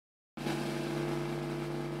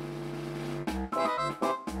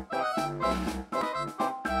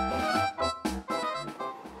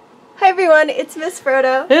everyone, it's Miss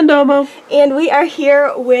Frodo. And Domo. And we are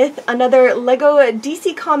here with another LEGO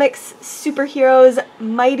DC Comics Superheroes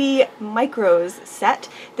Mighty Micros set.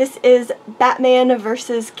 This is Batman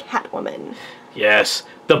versus Catwoman. Yes,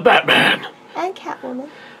 the Batman. And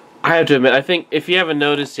Catwoman. I have to admit, I think if you haven't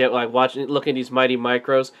noticed yet, like looking at these Mighty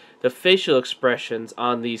Micros, the facial expressions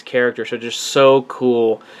on these characters are just so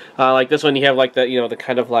cool. Like this one, you have like the the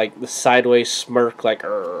kind of like the sideways smirk, like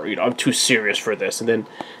I'm too serious for this, and then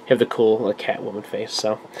you have the cool Catwoman face.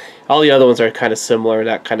 So all the other ones are kind of similar in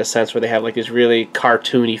that kind of sense, where they have like these really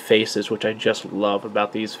cartoony faces, which I just love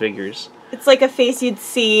about these figures. It's like a face you'd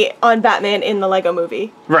see on Batman in the LEGO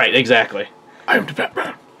movie. Right, exactly. I'm the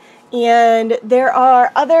Batman. And there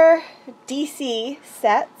are other DC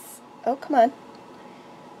sets. Oh, come on.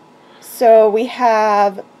 So we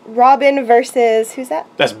have Robin versus, who's that?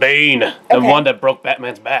 That's Bane, the one that broke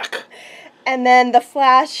Batman's back. And then the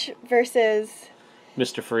Flash versus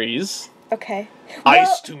Mr. Freeze. Okay.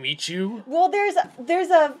 Ice to meet you. Well, there's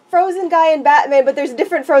a frozen guy in Batman, but there's a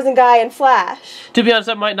different frozen guy in Flash. To be honest,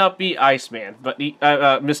 that might not be Iceman, but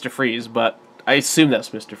Mr. Freeze, but I assume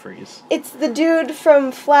that's Mr. Freeze. It's the dude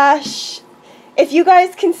from Flash. If you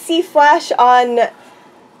guys can see Flash on,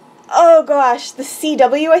 oh gosh, the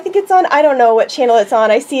CW I think it's on. I don't know what channel it's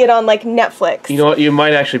on. I see it on like Netflix. You know what? You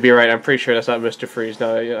might actually be right. I'm pretty sure that's not Mr. Freeze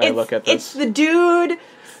now I look at this. It's the dude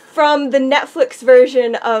from the Netflix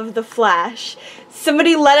version of The Flash.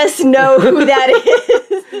 Somebody let us know who that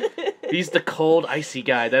is. He's the cold, icy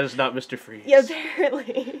guy. That is not Mr. Freeze. Yeah,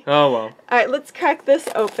 apparently. Oh, well. Alright, let's crack this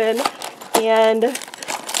open. And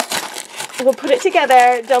we'll put it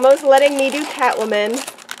together. Domo's letting me do Catwoman.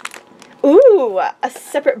 Ooh, a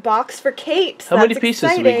separate box for capes. How many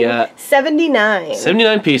pieces do we got? 79.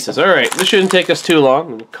 79 pieces. Alright, this shouldn't take us too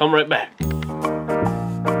long. We'll come right back.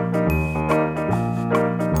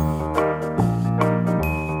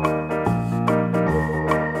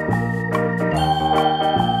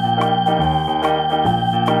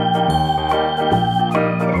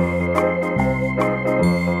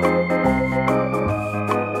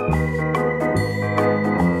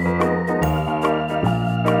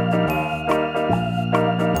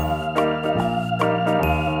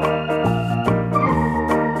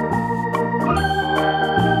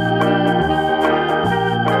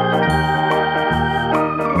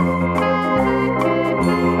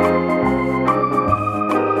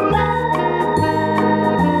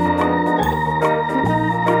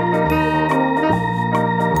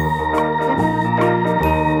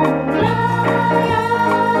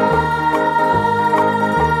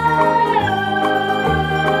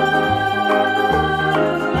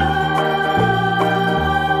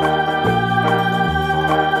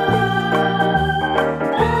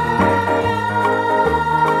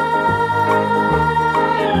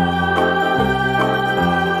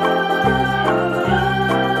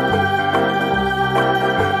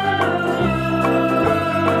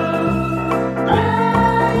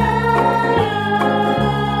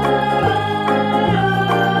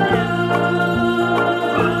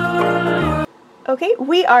 Okay,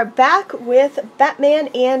 we are back with Batman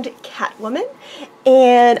and Catwoman,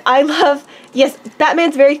 and I love, yes,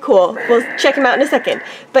 Batman's very cool, we'll check him out in a second,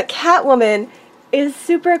 but Catwoman is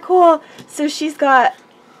super cool. So she's got,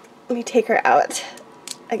 let me take her out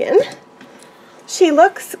again. She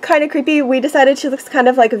looks kind of creepy. We decided she looks kind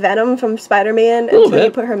of like Venom from Spider-Man until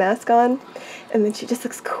you put her mask on, and then she just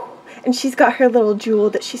looks cool. And she's got her little jewel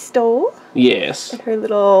that she stole. Yes. And her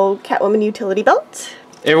little Catwoman utility belt.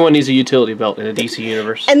 Everyone needs a utility belt in a DC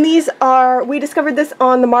universe. And these are, we discovered this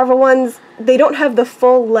on the Marvel ones, they don't have the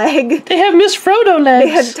full leg. They have Miss Frodo legs.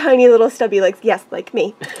 They have tiny little stubby legs, yes, like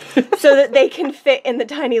me. So that they can fit in the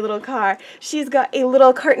tiny little car. She's got a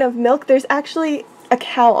little carton of milk. There's actually a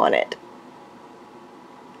cow on it.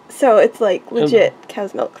 So it's like legit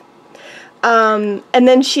cow's milk. And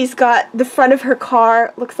then she's got the front of her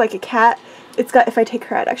car, looks like a cat. It's got, if I take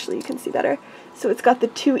her out actually you can see better. So it's got the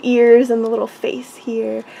two ears and the little face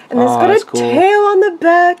here. And then it's got a tail on the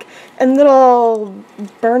back and little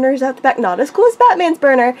burners at the back. Not as cool as Batman's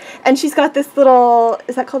burner. And she's got this little,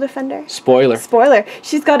 is that called a fender? Spoiler. Spoiler.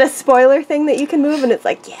 She's got a spoiler thing that you can move and it's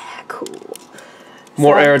like, yeah, cool.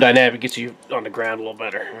 More aerodynamic, gets you on the ground a little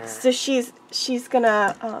better. So she's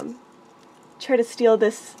gonna try to steal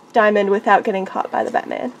this diamond without getting caught by the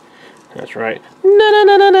Batman. That's right. Batman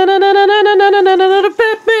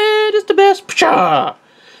is the best. Pshaw!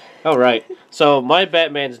 All right. So my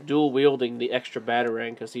Batman's dual wielding the extra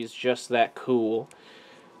batarang because he's just that cool.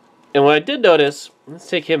 And what I did notice, let's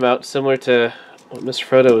take him out, similar to what Mr.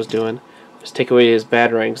 Frodo was doing. Just take away his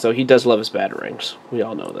batarangs, though he does love his batarangs. We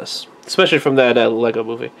all know this, especially from that Lego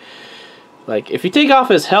movie. Like if you take off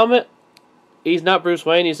his helmet, he's not Bruce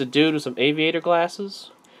Wayne. He's a dude with some aviator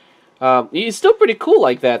glasses. He's still pretty cool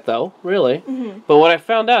like that, though, really. Mm-hmm. But what I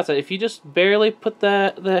found out is that if you just barely put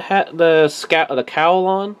the cowl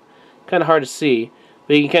on, kind of hard to see.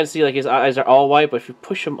 But you can kind of see like his eyes are all white. But if you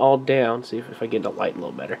push them all down, see if I get the light a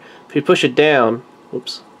little better. If you push it down,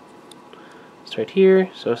 whoops, it's right here,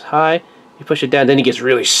 so it's high. You push it down, then he gets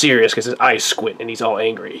really serious because his eyes squint and he's all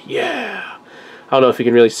angry. Yeah. I don't know if you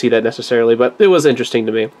can really see that necessarily, but it was interesting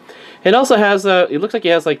to me. It also has it looks like he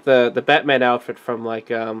has like the Batman outfit from like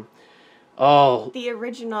the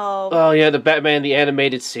original. Oh yeah, the Batman the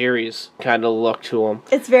animated series kind of look to him.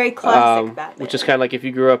 It's very classic Batman. Which is kind of like if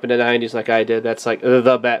you grew up in the 90s like I did, that's like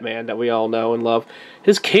the Batman that we all know and love.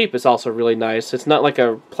 His cape is also really nice. It's not like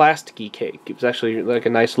a plasticky cape. It's actually like a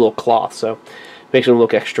nice little cloth, so it makes him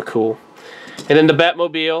look extra cool. And then the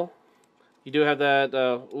Batmobile. You do have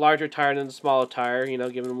the larger tire than the smaller tire, you know,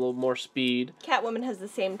 giving him a little more speed. Catwoman has the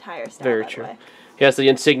same tire style, Very by true. the way. He has the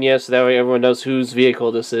insignia, so that way everyone knows whose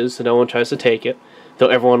vehicle this is, so no one tries to take it, though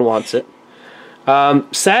everyone wants it.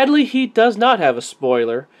 Sadly, he does not have a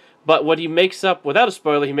spoiler, but what he makes up, without a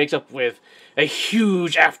spoiler, he makes up with a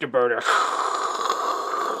huge afterburner.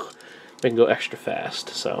 They can go extra fast,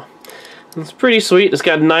 so it's pretty sweet. It's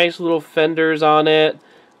got nice little fenders on it.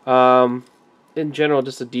 In general,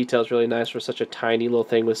 just the detail is really nice for such a tiny little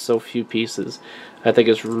thing with so few pieces. I think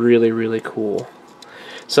it's really, really cool.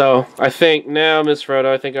 So, I think now, Miss Frodo,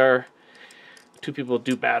 I think our two people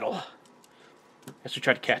do battle. I should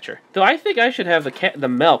try to catch her. Though I think I should have the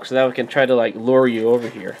milk so that we can try to, like, lure you over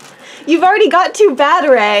here. You've already got 2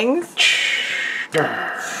 batarangs.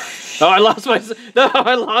 Oh, I lost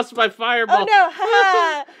my fireball. Oh, no.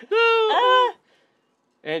 Ha No.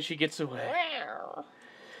 And she gets away.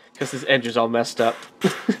 Because his engine's all messed up.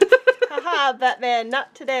 Haha, Batman,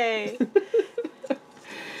 not today.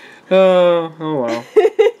 Oh well.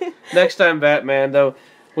 Next time, Batman, though,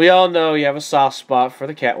 we all know you have a soft spot for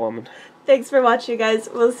the Catwoman. Thanks for watching, guys.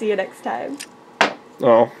 We'll see you next time.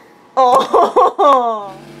 Oh.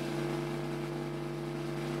 Oh.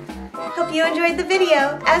 Hope you enjoyed the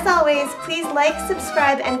video. As always, please like,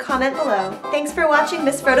 subscribe, and comment below. Thanks for watching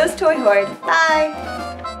Miss Frodo's Toy Horde. Bye!